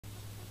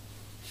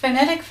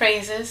Phonetic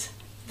phrases,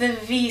 the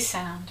V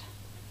sound.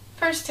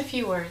 First a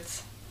few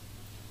words.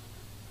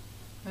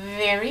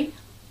 Very,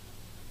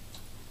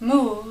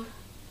 move,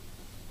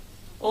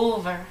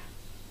 over.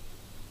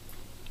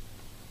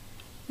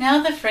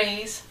 Now the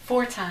phrase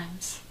 4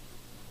 times.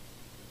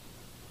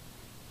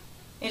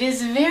 It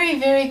is very,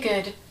 very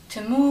good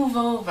to move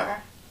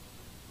over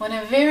when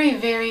a very,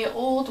 very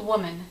old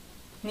woman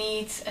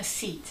needs a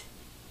seat.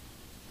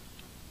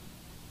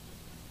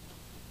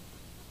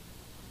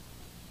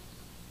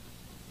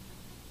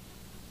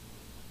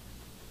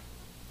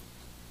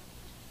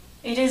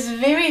 It is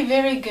very,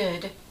 very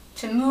good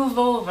to move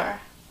over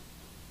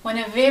when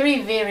a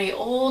very, very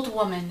old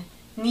woman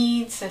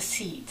needs a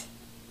seat.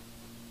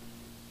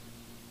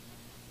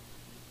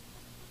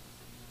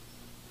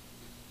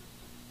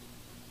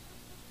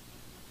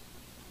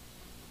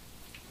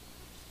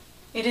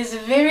 It is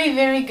very,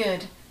 very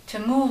good to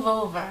move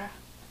over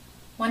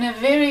when a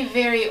very,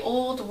 very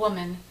old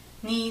woman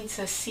needs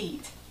a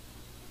seat.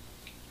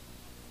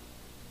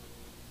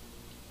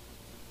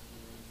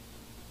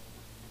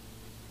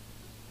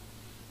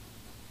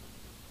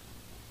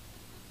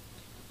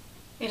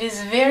 It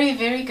is very,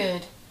 very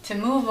good to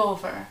move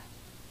over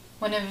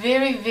when a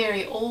very,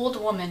 very old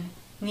woman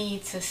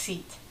needs a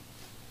seat.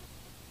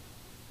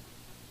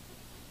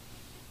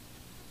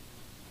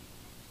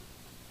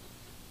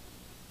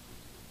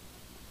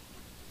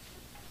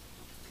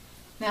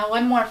 Now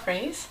one more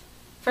phrase.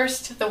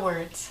 First the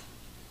words.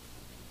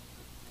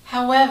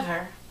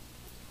 However,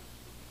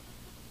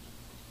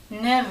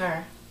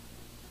 never,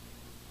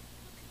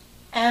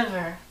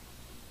 ever,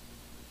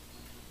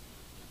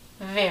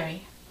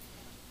 very.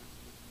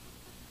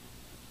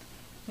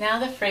 Now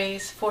the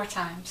phrase 4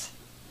 times.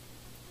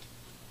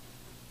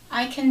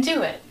 I can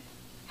do it.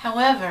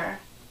 However,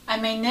 I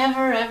may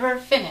never ever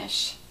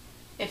finish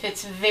if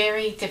it's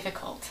very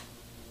difficult.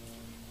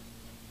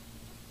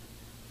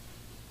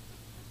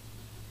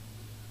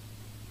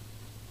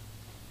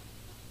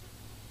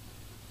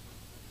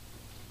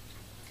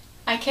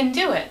 I can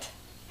do it.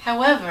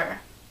 However,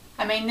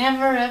 I may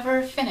never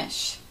ever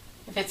finish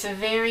if it's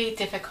very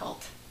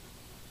difficult.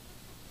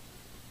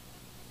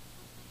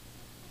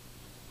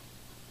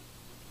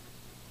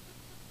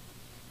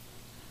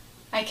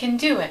 I can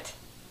do it.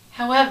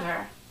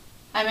 However,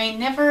 I may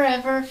never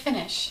ever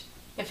finish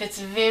if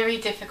it's very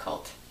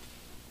difficult.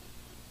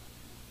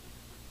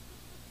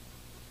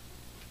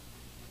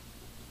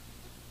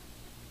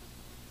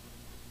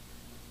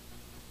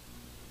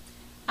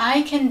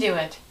 I can do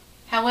it.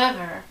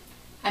 However,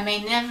 I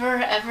may never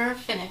ever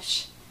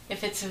finish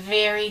if it's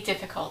very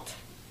difficult.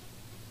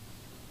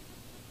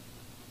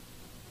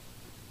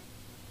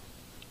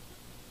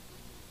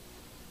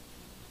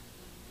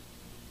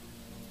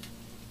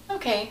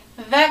 Okay,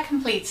 that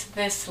completes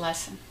this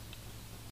lesson.